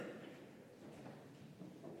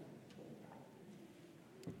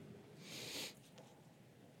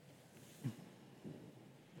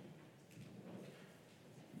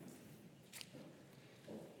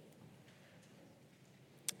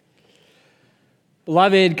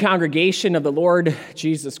Beloved congregation of the Lord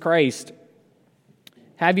Jesus Christ,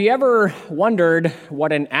 have you ever wondered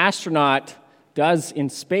what an astronaut does in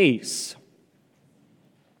space?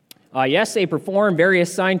 Yes, they perform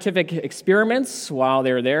various scientific experiments while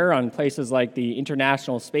they're there on places like the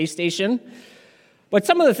International Space Station, but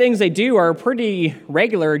some of the things they do are pretty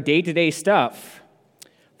regular day-to-day stuff.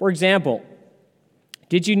 For example,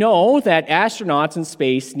 did you know that astronauts in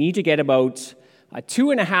space need to get about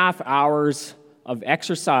 2.5 hours of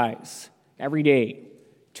exercise every day?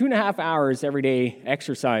 2.5 hours every day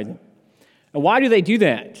exercising. And why do they do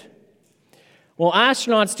that? Well,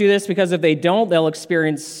 astronauts do this because if they don't, they'll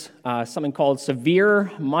experience something called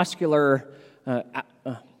severe muscular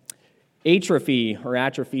atrophy or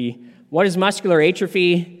atrophy. What is muscular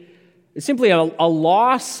atrophy? It's simply a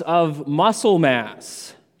loss of muscle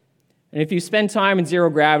mass. And if you spend time in zero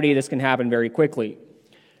gravity, this can happen very quickly.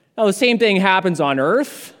 Now, the same thing happens on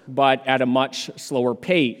Earth, but at a much slower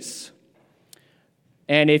pace.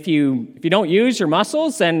 And if you don't use your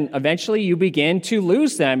muscles, then eventually you begin to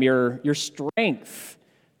lose them. Your strength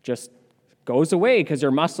just goes away because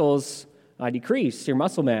your muscles decrease, your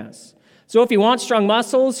muscle mass. So if you want strong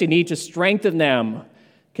muscles, you need to strengthen them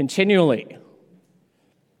continually.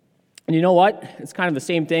 And you know what? It's kind of the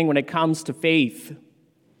same thing when it comes to faith.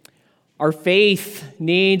 Our faith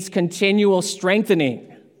needs continual strengthening.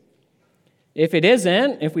 If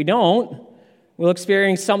we don't, we'll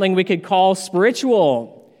experience something we could call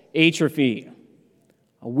spiritual atrophy,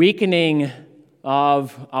 a weakening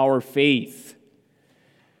of our faith.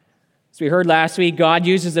 As we heard last week, God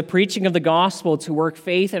uses the preaching of the gospel to work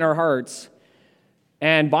faith in our hearts.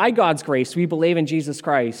 And by God's grace, we believe in Jesus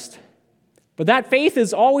Christ. But that faith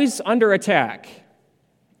is always under attack,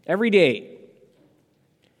 every day.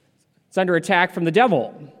 It's under attack from the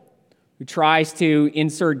devil, who tries to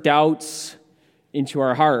insert doubts into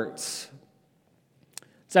our hearts.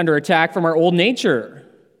 It's under attack from our old nature,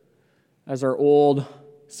 as our old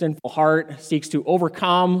sinful heart seeks to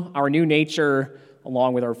overcome our new nature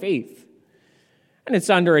along with our faith. And it's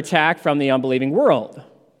under attack from the unbelieving world,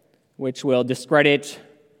 which will discredit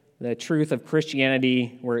the truth of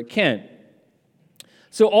Christianity where it can.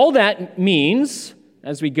 So all that means,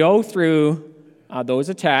 as we go through those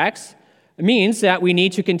attacks, it means that we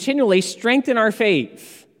need to continually strengthen our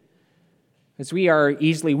faith, as we are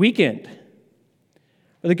easily weakened.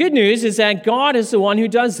 But the good news is that God is the one who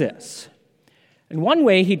does this. And one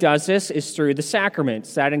way he does this is through the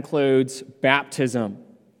sacraments. That includes baptism.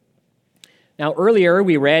 Now, earlier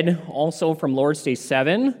we read also from Lord's Day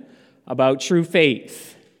 7 about true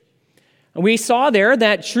faith. And we saw there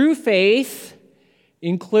that true faith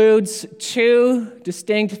includes two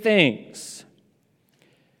distinct things.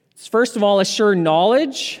 It's first of all a sure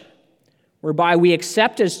knowledge, whereby we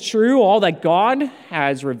accept as true all that God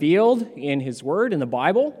has revealed in his word in the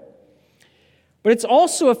Bible. But it's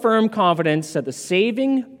also a firm confidence that the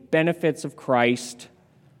saving benefits of Christ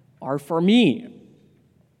are for me.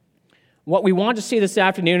 What we want to see this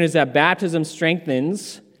afternoon is that baptism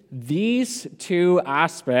strengthens these two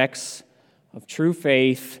aspects of true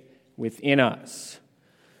faith within us.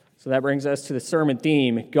 So that brings us to the sermon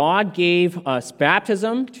theme. God gave us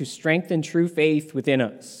baptism to strengthen true faith within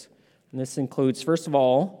us. And this includes, first of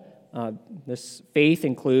all,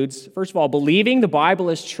 believing the Bible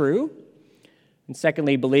is true, and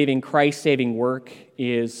secondly, believing Christ's saving work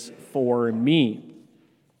is for me.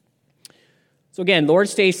 So again,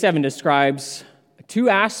 Lord's Day 7 describes two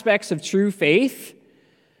aspects of true faith,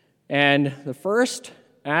 and the first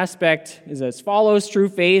aspect is as follows: true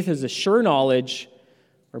faith is a sure knowledge,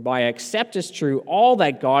 whereby I accept as true all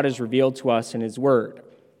that God has revealed to us in his word.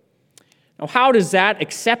 Now, how does that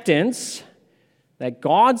acceptance that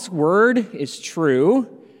God's word is true,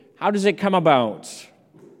 how does it come about?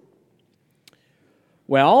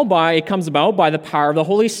 Well, it comes about by the power of the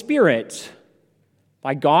Holy Spirit.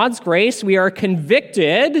 By God's grace, we are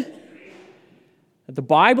convicted that the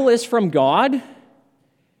Bible is from God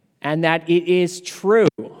and that it is true.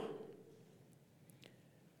 And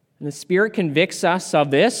the Spirit convicts us of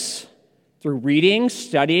this through reading,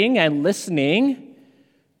 studying, and listening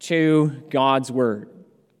to God's word.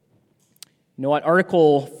 You know what?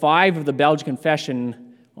 Article 5 of the Belgian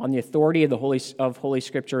Confession on the authority of Holy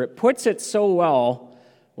Scripture, it puts it so well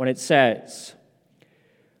when it says,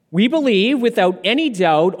 "We believe without any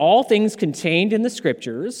doubt all things contained in the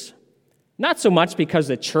Scriptures, not so much because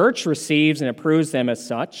the Church receives and approves them as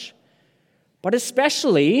such, but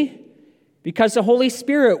especially because the Holy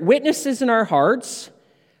Spirit witnesses in our hearts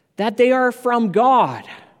that they are from God,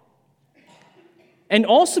 and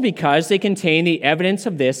also because they contain the evidence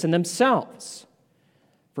of this in themselves.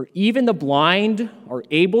 For even the blind are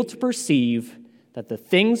able to perceive that the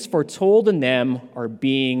things foretold in them are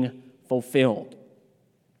being fulfilled.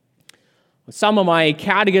 Some of my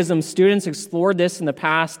catechism students explored this in the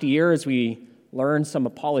past year as we learned some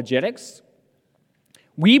apologetics.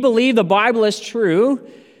 We believe the Bible is true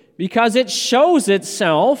because it shows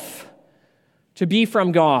itself to be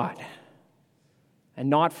from God and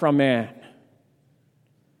not from man.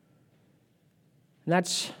 And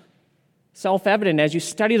that's self-evident as you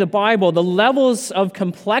study the Bible. The levels of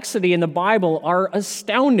complexity in the Bible are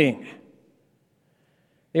astounding.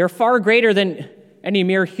 They are far greater than any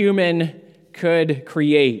mere human could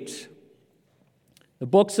create. The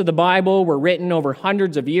books of the Bible were written over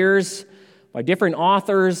hundreds of years by different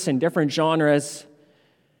authors in different genres.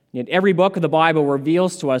 Yet every book of the Bible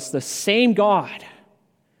reveals to us the same God.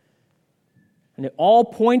 And it all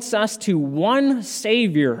points us to one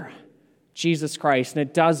Savior, Jesus Christ. And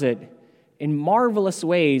it does it in marvelous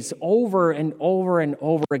ways over and over and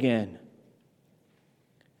over again.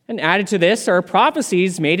 And added to this are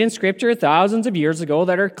prophecies made in Scripture thousands of years ago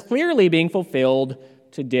that are clearly being fulfilled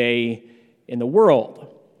today in the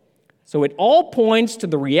world. So it all points to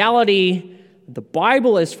the reality that the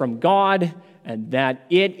Bible is from God and that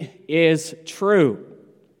it is true.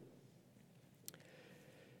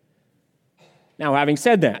 Now, having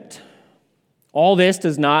said that, all this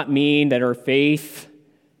does not mean that our faith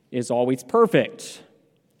is always perfect.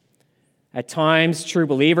 At times, true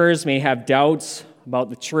believers may have doubts about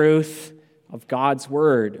the truth of God's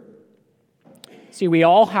Word. See, we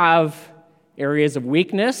all have areas of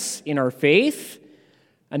weakness in our faith,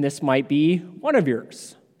 and this might be one of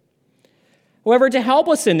yours. However, to help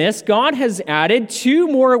us in this, God has added two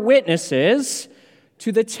more witnesses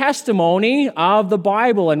to the testimony of the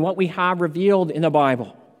Bible and what we have revealed in the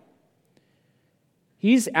Bible.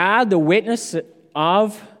 He's added the witness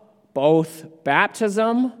of both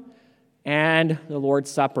baptism and the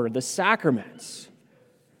Lord's Supper, the sacraments.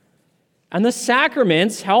 And the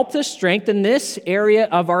sacraments help to strengthen this area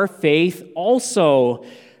of our faith also,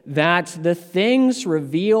 that the things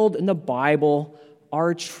revealed in the Bible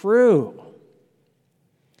are true.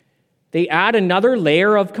 They add another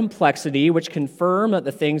layer of complexity which confirm that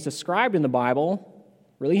the things described in the Bible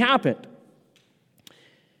really happened.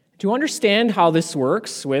 To understand how this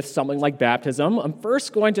works with something like baptism, I'm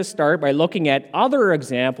first going to start by looking at other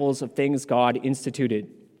examples of things God instituted.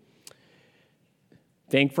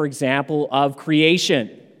 Think, for example, of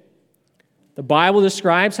creation. The Bible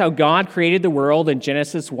describes how God created the world in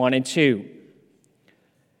Genesis 1 and 2.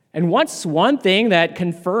 And what's one thing that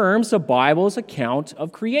confirms the Bible's account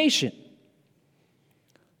of creation?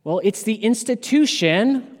 Well, it's the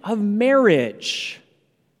institution of marriage.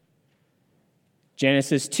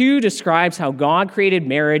 Genesis 2 describes how God created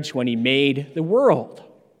marriage when He made the world.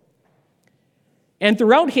 And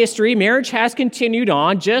throughout history, marriage has continued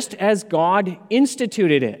on just as God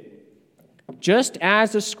instituted it, just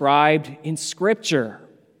as described in Scripture.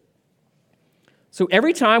 So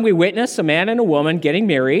every time we witness a man and a woman getting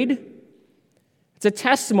married, it's a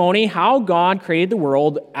testimony how God created the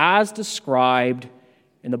world as described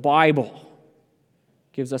in the Bible.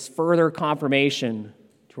 It gives us further confirmation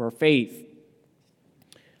to our faith.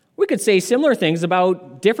 We could say similar things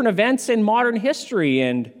about different events in modern history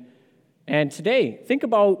and today. Think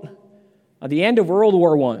about the end of World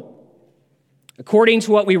War I. According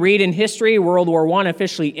to what we read in history, World War I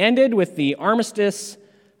officially ended with the armistice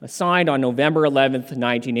signed on November 11th,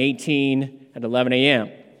 1918 at 11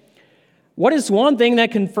 a.m. What is one thing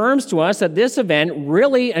that confirms to us that this event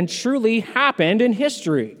really and truly happened in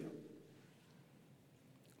history?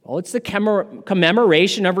 Well, it's the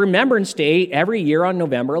commemoration of Remembrance Day every year on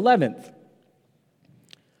November 11th.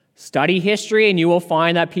 Study history and you will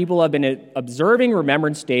find that people have been observing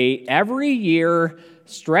Remembrance Day every year,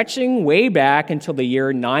 stretching way back until the year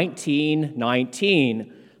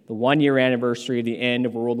 1919, the one-year anniversary of the end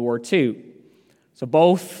of World War II. So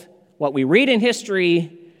both what we read in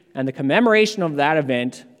history and the commemoration of that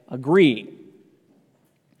event agree.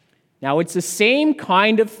 Now, it's the same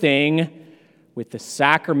kind of thing with the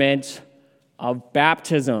sacrament of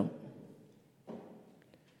baptism.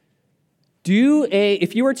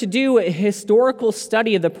 If you were to do a historical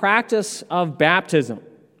study of the practice of baptism,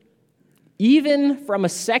 even from a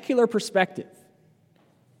secular perspective,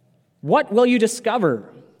 what will you discover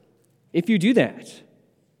if you do that?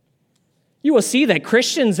 You will see that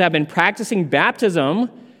Christians have been practicing baptism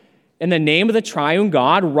in the name of the triune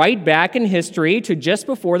God right back in history to just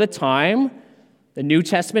before the time the New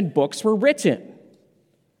Testament books were written,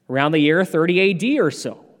 around the year 30 AD or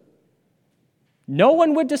so. No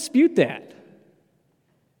one would dispute that.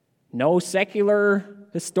 No secular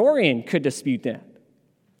historian could dispute that.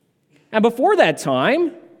 And before that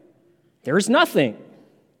time, There is nothing.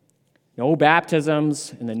 No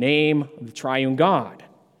baptisms in the name of the triune God.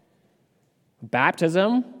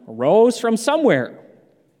 Baptism arose from somewhere.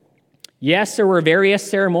 Yes, there were various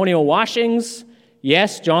ceremonial washings.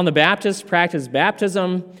 Yes, John the Baptist practiced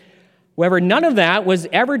baptism. However, none of that was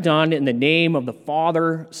ever done in the name of the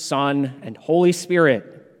Father, Son, and Holy Spirit.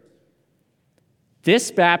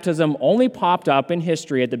 This baptism only popped up in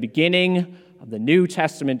history at the beginning of the New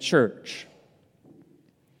Testament church.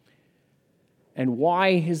 And why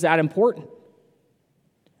is that important?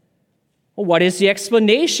 Well, what is the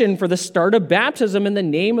explanation for the start of baptism in the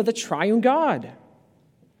name of the triune God?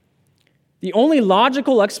 The only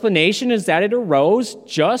logical explanation is that it arose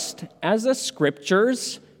just as the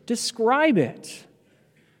Scriptures describe it.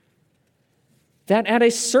 That at a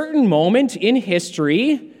certain moment in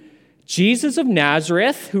history, Jesus of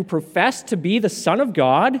Nazareth, who professed to be the Son of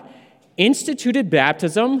God, instituted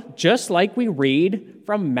baptism just like we read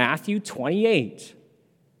from Matthew 28.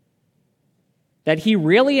 That he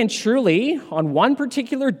really and truly, on one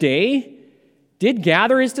particular day, did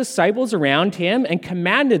gather his disciples around him and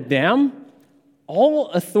commanded them, "All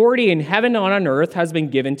authority in heaven and on earth has been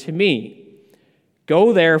given to me.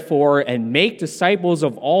 Go therefore and make disciples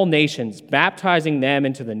of all nations, baptizing them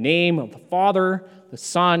into the name of the Father, the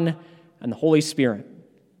Son, and the Holy Spirit."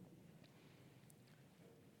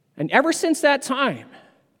 And ever since that time,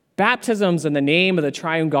 baptisms in the name of the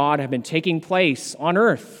triune God have been taking place on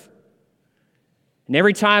earth. And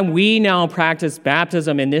every time we now practice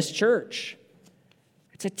baptism in this church,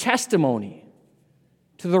 it's a testimony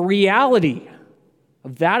to the reality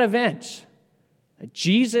of that event, that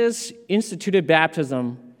Jesus instituted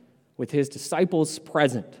baptism with his disciples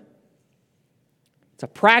present. It's a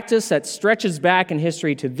practice that stretches back in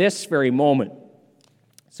history to this very moment.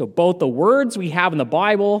 So both the words we have in the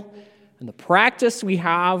Bible and the practice we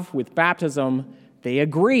have with baptism, they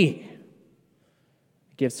agree.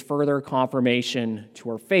 It gives further confirmation to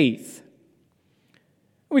our faith.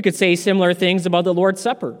 We could say similar things about the Lord's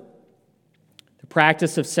Supper. The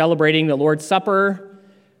practice of celebrating the Lord's Supper,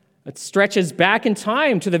 it stretches back in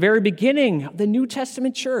time to the very beginning of the New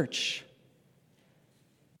Testament church.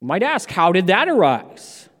 You might ask, how did that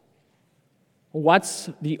arise? What's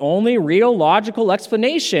the only real logical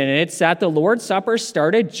explanation? It's that the Lord's Supper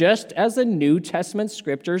started just as the New Testament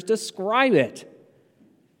scriptures describe it.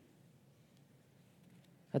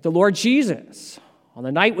 That the Lord Jesus, on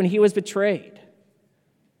the night when he was betrayed,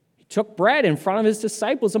 he took bread in front of his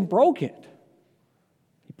disciples and broke it.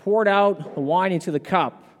 He poured out the wine into the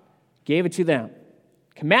cup, gave it to them,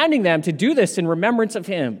 commanding them to do this in remembrance of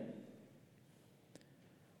him.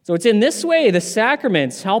 So it's in this way the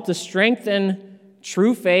sacraments help to strengthen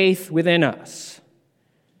true faith within us.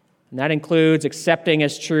 And that includes accepting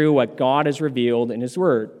as true what God has revealed in his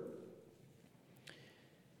word.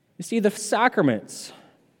 You see, the sacraments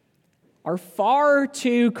are far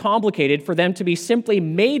too complicated for them to be simply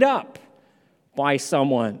made up by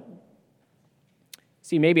someone.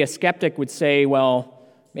 See, maybe a skeptic would say, well,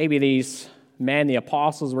 maybe these men, the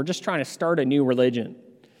apostles, were just trying to start a new religion.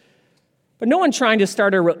 But no one trying to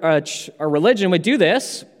start a religion would do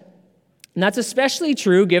this. And that's especially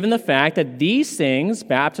true given the fact that these things,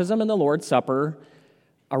 baptism and the Lord's Supper,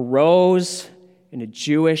 arose in a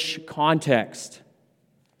Jewish context.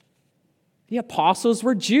 The apostles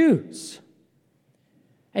were Jews.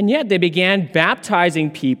 And yet they began baptizing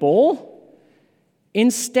people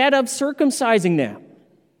instead of circumcising them.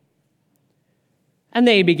 And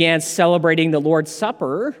they began celebrating the Lord's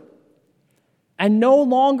Supper and no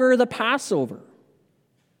longer the Passover.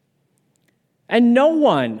 And no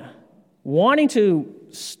one wanting to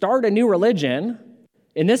start a new religion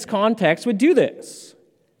in this context would do this.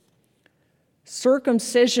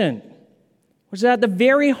 Circumcision was at the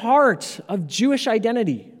very heart of Jewish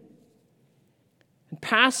identity. And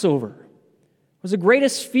Passover was the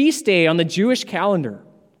greatest feast day on the Jewish calendar.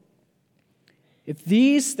 If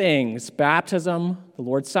these things, baptism, the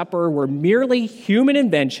Lord's Supper, were merely human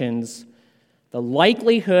inventions, the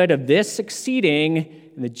likelihood of this succeeding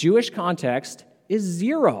in the Jewish context is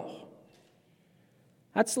zero.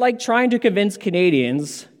 That's like trying to convince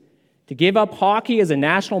Canadians to give up hockey as a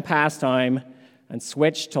national pastime and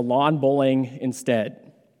switch to lawn bowling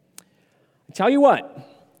instead. I tell you what,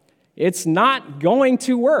 it's not going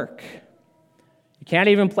to work. You can't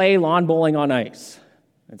even play lawn bowling on ice.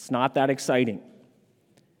 It's not that exciting.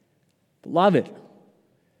 Beloved,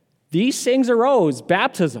 these things arose,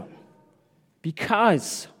 baptism,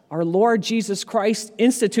 because our Lord Jesus Christ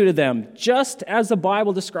instituted them just as the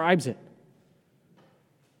Bible describes it.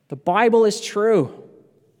 The Bible is true.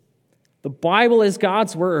 The Bible is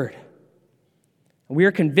God's word. And we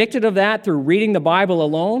are convicted of that through reading the Bible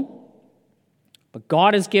alone But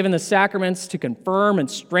God has given the sacraments to confirm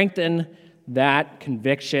and strengthen that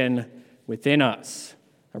conviction within us.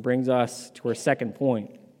 That brings us to our second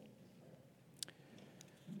point.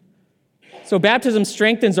 So baptism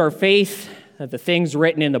strengthens our faith that the things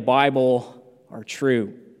written in the Bible are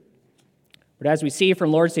true. But as we see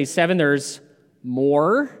from Lord's Day 7, there's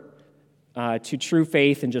more to true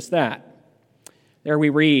faith than just that. There we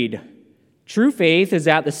read, "True faith is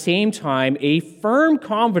at the same time a firm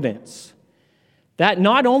confidence that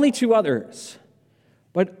not only to others,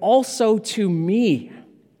 but also to me,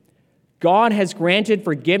 God has granted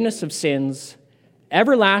forgiveness of sins,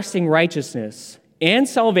 everlasting righteousness, and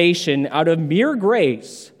salvation out of mere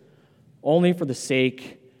grace, only for the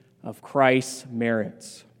sake of Christ's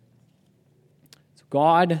merits." So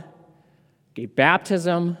God gave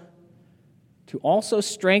baptism to also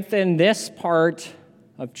strengthen this part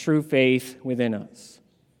of true faith within us.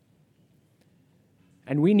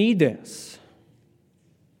 And we need this.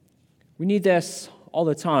 We need this all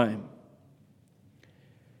the time.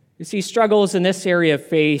 You see, struggles in this area of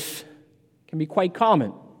faith can be quite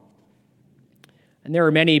common. And there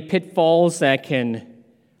are many pitfalls that can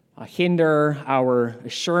hinder our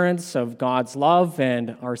assurance of God's love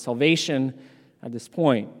and our salvation at this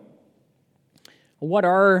point. What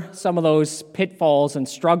are some of those pitfalls and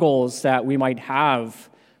struggles that we might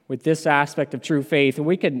have with this aspect of true faith? And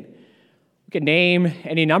we could name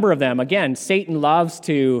any number of them. Again, Satan loves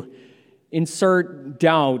to insert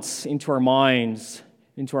doubts into our minds,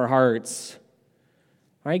 into our hearts.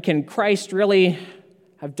 Right? Can Christ really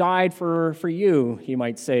have died for you, he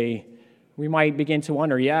might say. We might begin to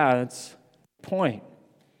wonder, yeah, that's the point.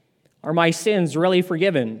 Are my sins really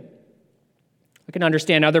forgiven? I can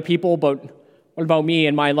understand other people, but what about me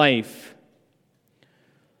and my life?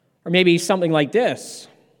 Or maybe something like this.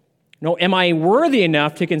 Am I worthy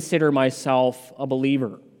enough to consider myself a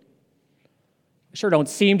believer? I sure don't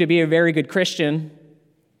seem to be a very good Christian.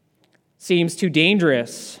 Seems too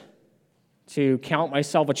dangerous to count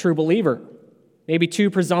myself a true believer. Maybe too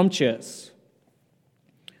presumptuous.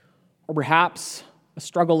 Or perhaps a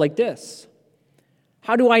struggle like this.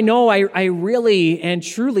 How do I know I really and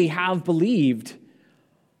truly have believed?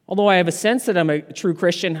 Although I have a sense that I'm a true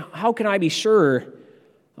Christian, how can I be sure?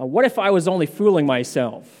 What if I was only fooling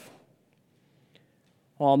myself?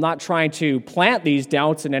 Well, I'm not trying to plant these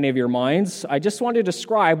doubts in any of your minds. I just want to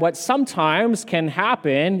describe what sometimes can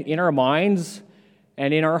happen in our minds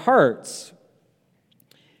and in our hearts.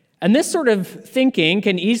 And this sort of thinking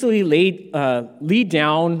can easily lead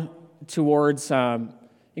down towards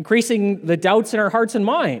increasing the doubts in our hearts and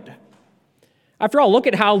mind. After all, look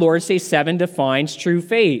at how Lord's Day 7 defines true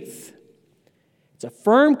faith. It's a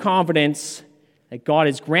firm confidence that God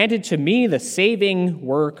has granted to me the saving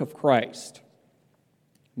work of Christ.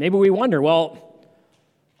 Maybe we wonder, well,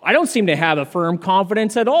 I don't seem to have a firm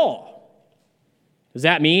confidence at all. Does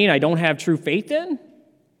that mean I don't have true faith then?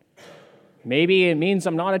 Maybe it means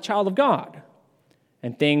I'm not a child of God,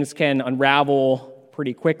 and things can unravel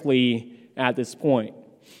pretty quickly at this point.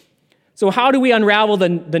 So how do we unravel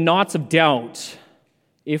the knots of doubt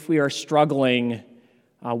if we are struggling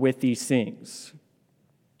with these things?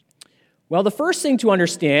 Well, the first thing to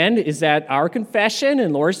understand is that our confession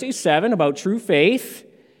in Lord's Day 7 about true faith,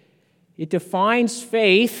 it defines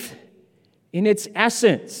faith in its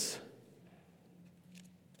essence.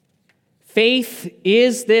 Faith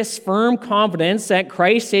is this firm confidence that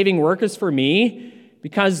Christ's saving work is for me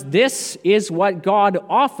because this is what God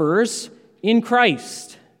offers in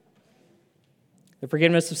Christ. The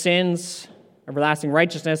forgiveness of sins, everlasting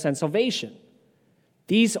righteousness, and salvation.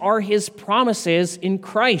 These are his promises in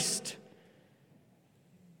Christ.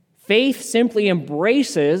 Faith simply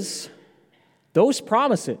embraces those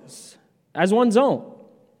promises as one's own.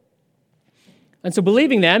 And so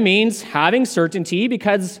believing them means having certainty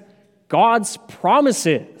because God's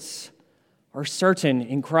promises are certain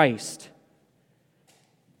in Christ.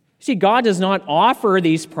 See, God does not offer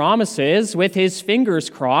these promises with his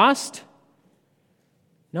fingers crossed.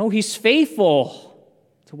 No, he's faithful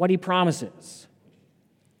to what he promises.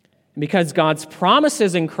 And because God's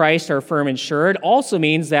promises in Christ are firm and sure, it also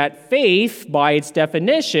means that faith, by its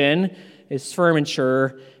definition, is firm and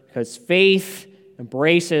sure because faith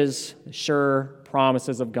embraces the sure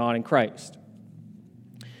promises of God in Christ.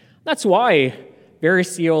 That's why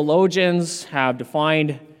various theologians have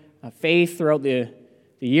defined faith throughout the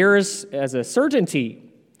years as a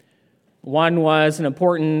certainty. One was an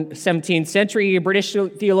important 17th century British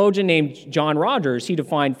theologian named John Rogers. He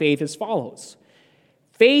defined faith as follows.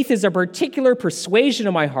 Faith is a particular persuasion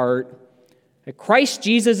of my heart that Christ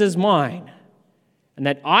Jesus is mine and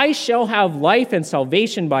that I shall have life and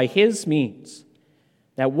salvation by his means,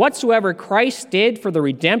 that whatsoever Christ did for the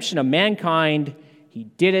redemption of mankind, he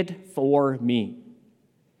did it for me.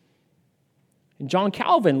 And John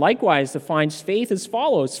Calvin likewise defines faith as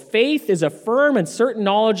follows. Faith is a firm and certain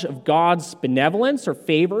knowledge of God's benevolence or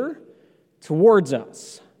favor towards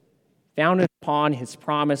us, founded upon his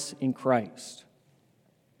promise in Christ.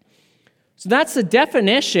 So that's the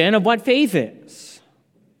definition of what faith is.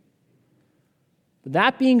 But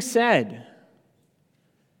that being said,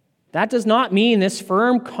 that does not mean this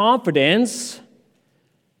firm confidence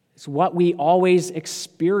is what we always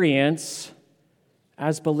experience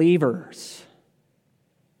as believers.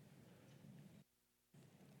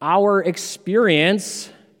 Our experience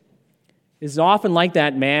is often like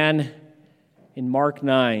that man in Mark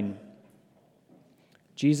 9.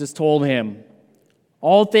 Jesus told him,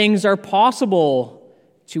 "All things are possible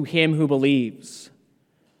to him who believes."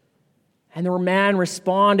 And the man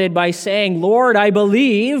responded by saying, "Lord, I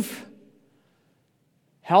believe.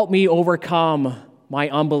 Help me overcome my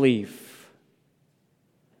unbelief."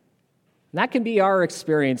 And that can be our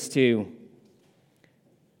experience too.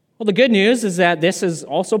 Well, the good news is that this is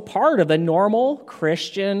also part of the normal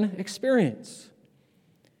Christian experience.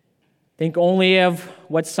 Think only of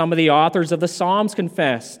what some of the authors of the Psalms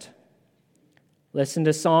confessed. Listen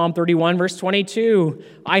to Psalm 31, verse 22.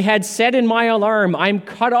 "I had said in my alarm, I'm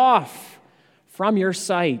cut off from your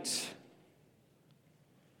sight."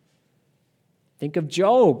 Think of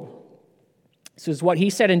Job. This is what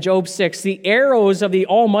he said in Job 6. "The arrows of the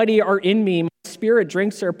Almighty are in me. My spirit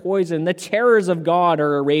drinks their poison. The terrors of God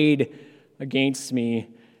are arrayed against me."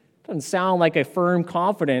 Doesn't sound like a firm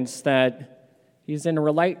confidence that he's in a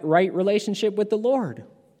right relationship with the Lord.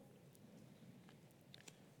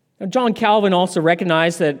 Now, John Calvin also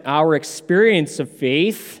recognized that our experience of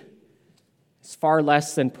faith is far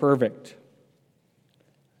less than perfect.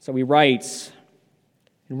 So he writes,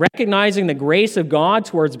 "In recognizing the grace of God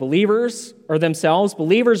towards believers or themselves,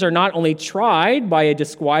 believers are not only tried by a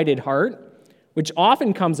disquieted heart, which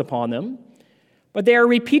often comes upon them, but they are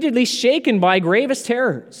repeatedly shaken by gravest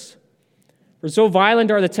terrors. For so violent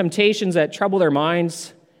are the temptations that trouble their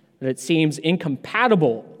minds that it seems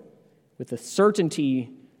incompatible with the certainty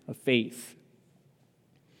of faith."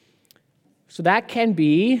 So that can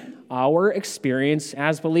be our experience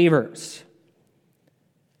as believers.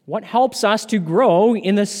 What helps us to grow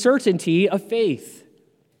in the certainty of faith?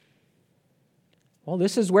 Well,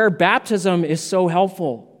 this is where baptism is so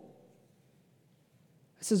helpful.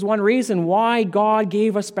 This is one reason why God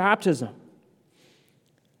gave us baptism.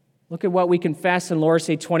 Look at what we confess in Lord's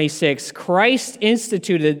Day 26. Christ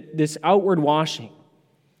instituted this outward washing,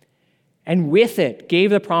 and with it gave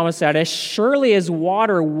the promise that as surely as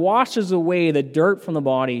water washes away the dirt from the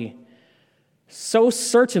body, so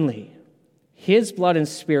certainly his blood and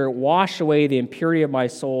spirit wash away the impurity of my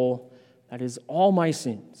soul, that is, all my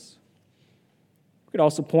sins. We could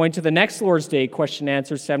also point to the next Lord's Day, question and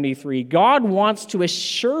answer 73. God wants to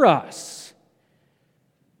assure us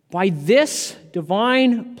by this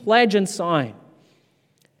divine pledge and sign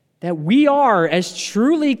that we are as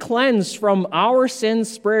truly cleansed from our sins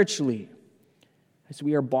spiritually as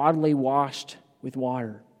we are bodily washed with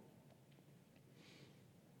water.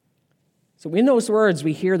 So in those words,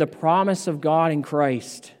 we hear the promise of God in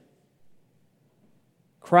Christ.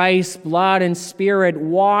 Christ's blood and spirit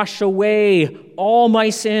wash away all my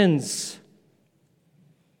sins.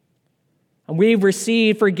 And we've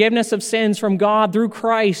received forgiveness of sins from God through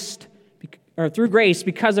Christ, or through grace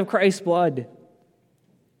because of Christ's blood.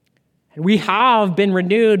 And we have been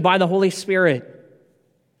renewed by the Holy Spirit,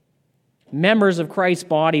 members of Christ's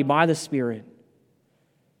body by the Spirit,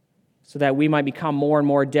 so that we might become more and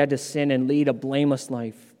more dead to sin and lead a blameless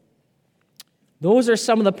life. Those are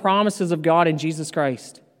some of the promises of God in Jesus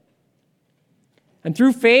Christ. And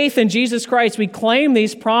through faith in Jesus Christ, we claim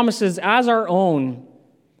these promises as our own,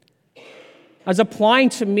 as applying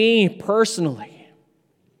to me personally.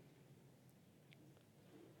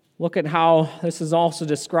 Look at how this is also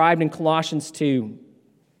described in Colossians 2.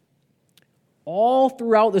 All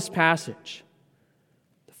throughout this passage,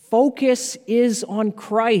 the focus is on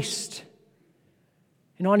Christ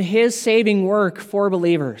and on his saving work for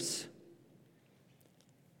believers.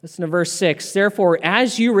 Listen to verse 6. Therefore,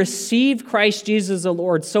 as you received Christ Jesus the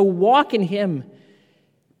Lord, so walk in him,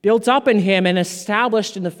 built up in him and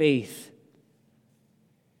established in the faith.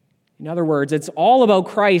 In other words, it's all about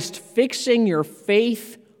Christ, fixing your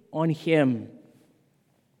faith on him.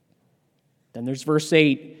 Then there's verse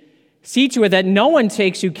 8. See to it that no one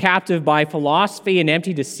takes you captive by philosophy and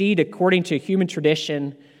empty deceit according to human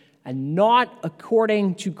tradition and not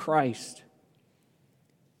according to Christ.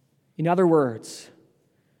 In other words,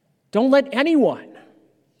 don't let anyone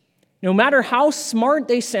No matter how smart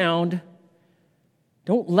they sound,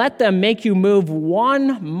 don't let them make you move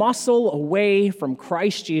one muscle away from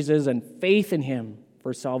Christ Jesus and faith in him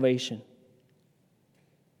for salvation.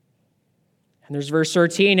 And there's verse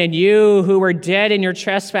 13, and you who were dead in your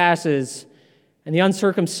trespasses and the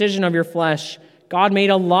uncircumcision of your flesh, God made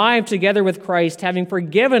alive together with Christ, having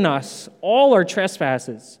forgiven us all our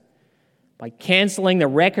trespasses by canceling the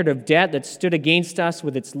record of debt that stood against us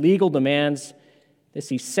with its legal demands. This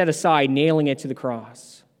he set aside, nailing it to the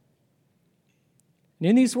cross. And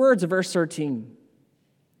in these words of verse 13,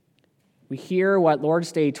 we hear what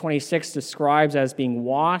Lord's Day 26 describes as being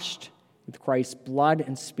washed with Christ's blood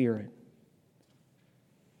and Spirit.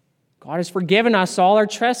 God has forgiven us all our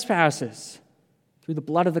trespasses through the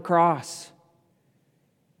blood of the cross.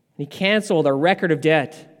 And he canceled our record of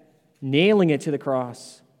debt, nailing it to the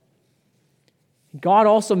cross. God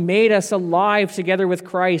also made us alive together with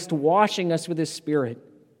Christ, washing us with his Spirit.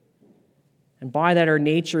 And by that our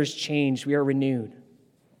nature is changed, we are renewed.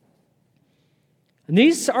 And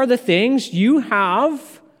these are the things you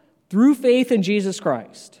have through faith in Jesus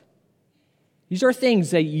Christ. These are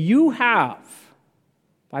things that you have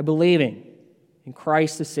by believing in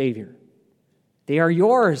Christ the Savior. They are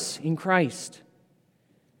yours in Christ.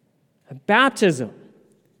 And baptism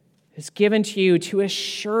is given to you to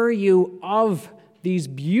assure you of these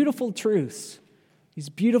beautiful truths, these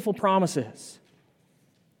beautiful promises.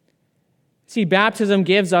 See, baptism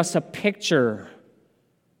gives us a picture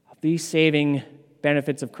of these saving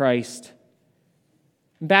benefits of Christ.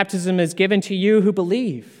 And baptism is given to you who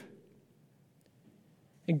believe.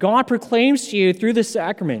 And God proclaims to you through the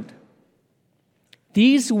sacrament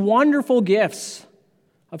these wonderful gifts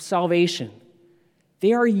of salvation.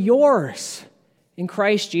 They are yours in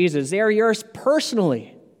Christ Jesus. They are yours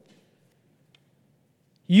personally.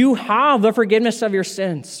 You have the forgiveness of your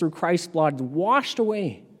sins through Christ's blood washed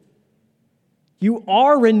away. You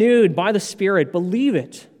are renewed by the Spirit. Believe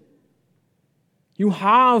it. You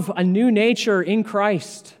have a new nature in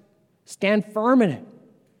Christ. Stand firm in it.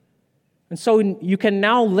 And so you can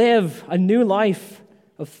now live a new life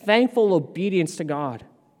of thankful obedience to God.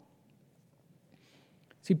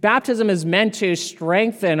 See, baptism is meant to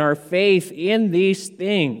strengthen our faith in these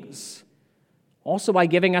things, also by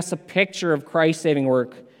giving us a picture of Christ's saving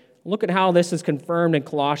work. Look at how this is confirmed in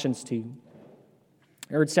Colossians 2.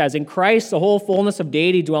 There it says, in Christ the whole fullness of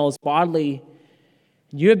deity dwells bodily.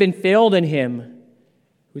 You have been filled in him,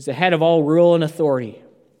 who is the head of all rule and authority.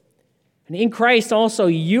 And in Christ also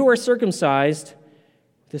you are circumcised,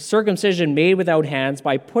 the circumcision made without hands,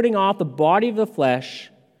 by putting off the body of the flesh,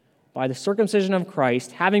 by the circumcision of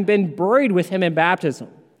Christ, having been buried with him in baptism,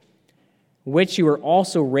 which you were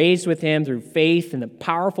also raised with him through faith in the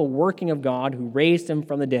powerful working of God who raised him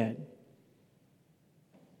from the dead.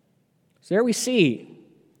 So there we see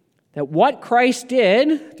that what Christ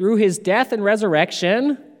did through his death and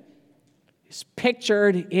resurrection is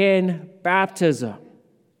pictured in baptism.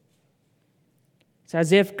 It's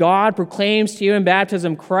as if God proclaims to you in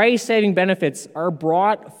baptism, Christ's saving benefits are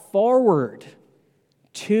brought forward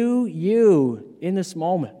to you in this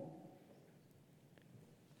moment.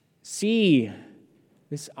 See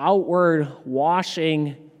this outward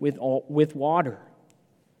washing with water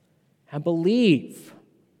and believe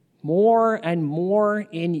more and more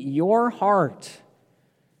in your heart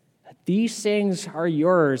that these things are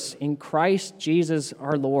yours in Christ Jesus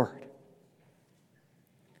our Lord.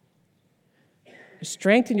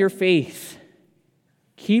 Strengthen your faith.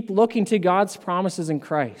 Keep looking to God's promises in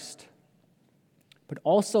Christ, but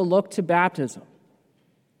also look to baptism.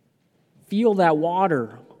 Feel that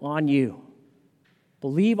water on you.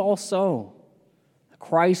 Believe also that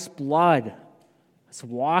Christ's blood has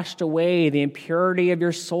washed away the impurity of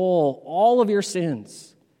your soul, all of your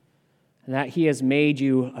sins, and that he has made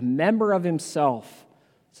you a member of himself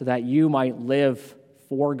so that you might live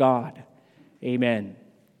for God. Amen.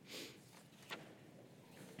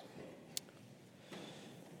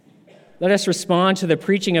 Let us respond to the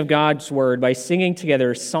preaching of God's word by singing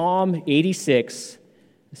together Psalm 86,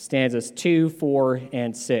 stanzas 2, 4,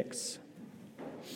 and 6.